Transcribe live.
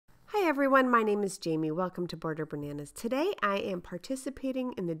everyone, my name is Jamie. Welcome to Border Bananas. Today I am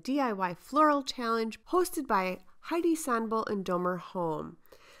participating in the DIY Floral Challenge hosted by Heidi Sanbel and Domer Home.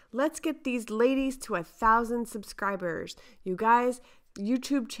 Let's get these ladies to 1,000 subscribers. You guys,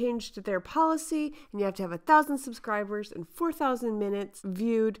 YouTube changed their policy and you have to have 1,000 subscribers and 4,000 minutes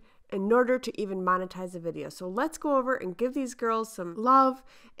viewed in order to even monetize a video. So let's go over and give these girls some love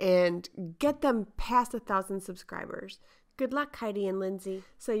and get them past 1,000 subscribers. Good luck, Heidi and Lindsay.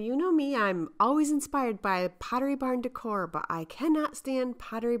 So you know me, I'm always inspired by Pottery Barn decor, but I cannot stand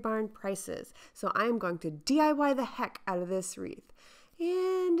Pottery Barn prices. So I'm going to DIY the heck out of this wreath.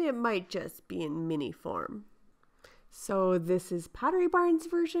 And it might just be in mini form. So this is Pottery Barn's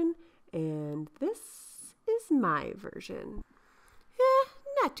version, and this is my version.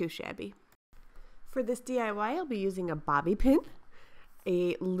 Not too shabby. For this DIY, I'll be using a bobby pin,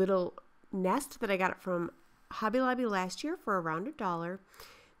 a little nest that I got from Hobby Lobby last year for around $1.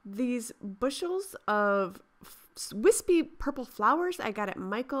 These bushels of wispy purple flowers I got at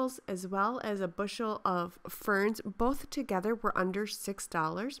Michael's, as well as a bushel of ferns. Both together were under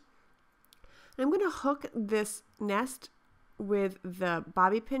 $6. I'm going to hook this nest with the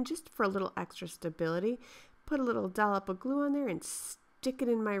bobby pin just for a little extra stability. Put a little dollop of glue on there and stick it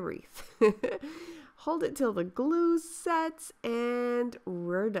in my wreath. Hold it till the glue sets and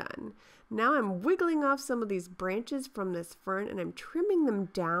we're done. Now I'm wiggling off some of these branches from this fern and I'm trimming them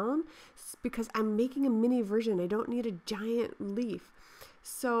down because I'm making a mini version. I don't need a giant leaf.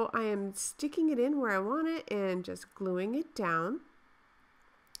 So I am sticking it in where I want it and just gluing it down.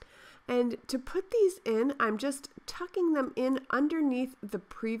 And to put these in, I'm just tucking them in underneath the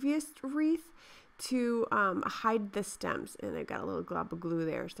previous wreath to hide the stems. And I got a little glob of glue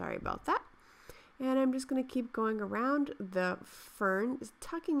there, sorry about that. And I'm just going to keep going around the fern,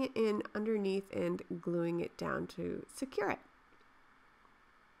 tucking it in underneath and gluing it down to secure it.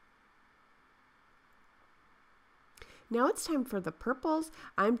 Now it's time for the purples.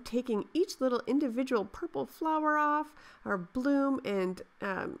 I'm taking each little individual purple flower off or bloom and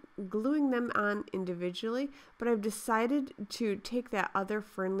gluing them on individually, but I've decided to take that other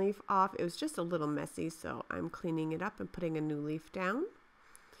fern leaf off. It was just a little messy, so I'm cleaning it up and putting a new leaf down.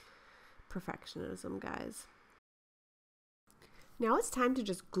 Perfectionism, guys. Now it's time to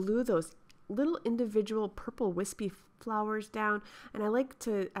just glue those little individual purple wispy flowers down, and I like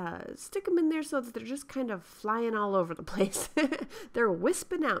to stick them in there so that they're just kind of flying all over the place. They're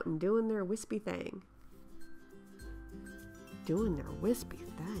wisping out and doing their wispy thing. Doing their wispy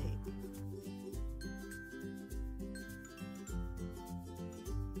thing.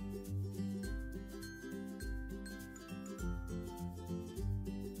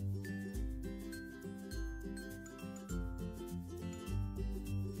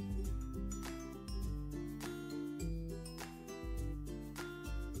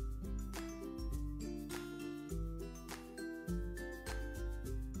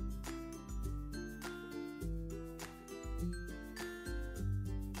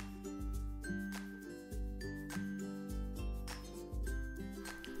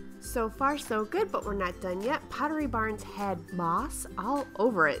 So far so good, but we're not done yet. Pottery Barn's had moss all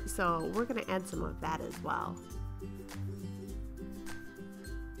over it, so we're going to add some of that as well.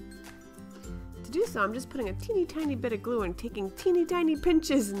 To do so, I'm just putting a teeny tiny bit of glue and taking teeny tiny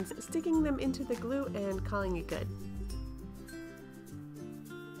pinches and sticking them into the glue and calling it good.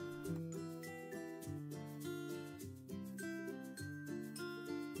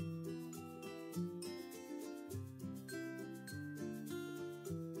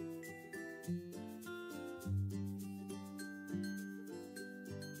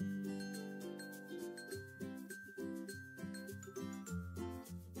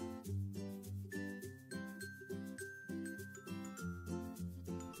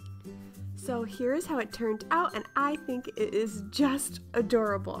 So here's how it turned out, and I think it is just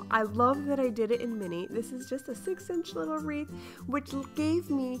adorable. I love that I did it in mini. This is just a 6-inch little wreath, which gave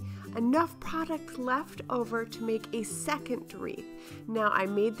me enough product left over to make a second wreath. Now I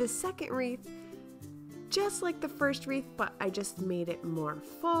made the second wreath just like the first wreath, but I just made it more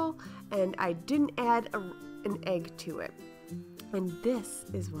full, and I didn't add an egg to it. And this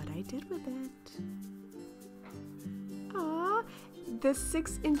is what I did with it. Aww. This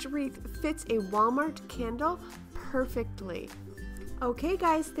 6-inch wreath fits a Walmart candle perfectly. Okay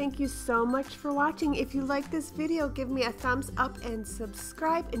guys, thank you so much for watching. If you like this video, give me a thumbs up and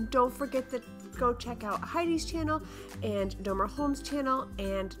subscribe, and don't forget to go check out Heidi's channel and Domer Home's channel,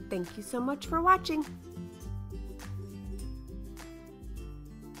 and thank you so much for watching.